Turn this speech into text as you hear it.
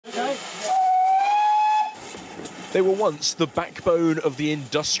They were once the backbone of the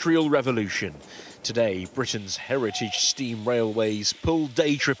Industrial Revolution. Today, Britain's heritage steam railways pull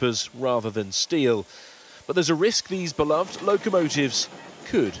day trippers rather than steel. But there's a risk these beloved locomotives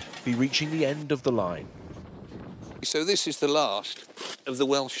could be reaching the end of the line. So this is the last of the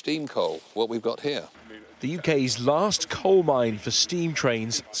Welsh steam coal, what we've got here. The UK's last coal mine for steam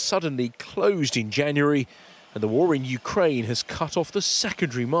trains suddenly closed in January, and the war in Ukraine has cut off the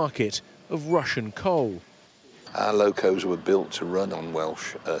secondary market of Russian coal. Our locos were built to run on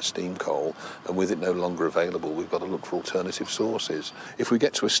Welsh steam coal, and with it no longer available, we've got to look for alternative sources. If we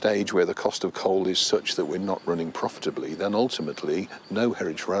get to a stage where the cost of coal is such that we're not running profitably, then ultimately no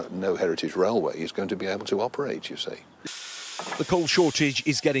heritage railway is going to be able to operate, you see. The coal shortage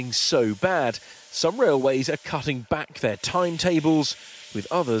is getting so bad, some railways are cutting back their timetables, with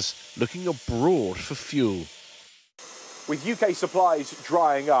others looking abroad for fuel. With UK supplies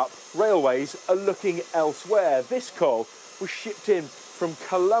drying up, railways are looking elsewhere. This coal was shipped in from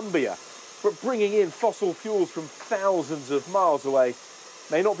Colombia, but bringing in fossil fuels from thousands of miles away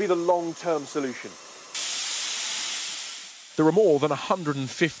may not be the long-term solution. There are more than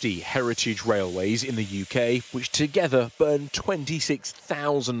 150 heritage railways in the UK, which together burn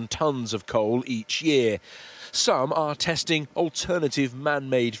 26,000 tonnes of coal each year. Some are testing alternative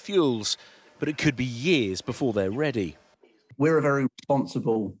man-made fuels, but it could be years before they're ready. We're a very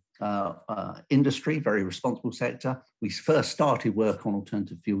responsible industry, very responsible sector. We first started work on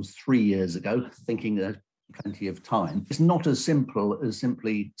alternative fuels 3 years ago, thinking there's plenty of time. It's not as simple as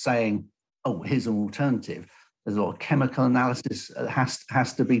simply saying, oh, here's an alternative. There's a lot of chemical analysis that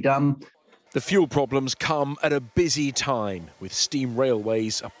has to be done. The fuel problems come at a busy time, with steam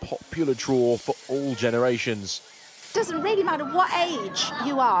railways a popular draw for all generations. It doesn't really matter what age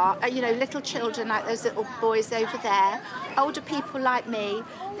you are, little children like those little boys over there, older people like me.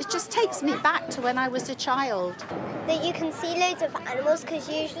 It just takes me back to when I was a child. That you can see loads of animals because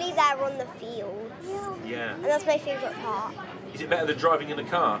usually they're on the fields. Yeah. And that's my favourite part. Is it better than driving in a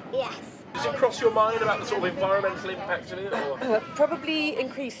car? Yes. Does it cross your mind about the sort of environmental impact of it? Or? Probably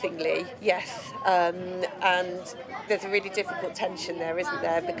increasingly, yes. And there's a really difficult tension there, isn't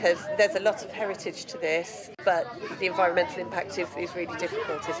there? Because there's a lot of heritage to this, but the environmental impact is really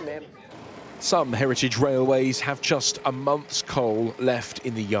difficult, isn't it? Some heritage railways have just a month's coal left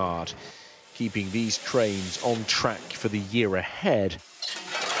in the yard. Keeping these trains on track for the year ahead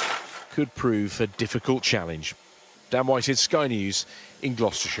could prove a difficult challenge. Dan Whitehead, Sky News in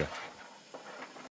Gloucestershire.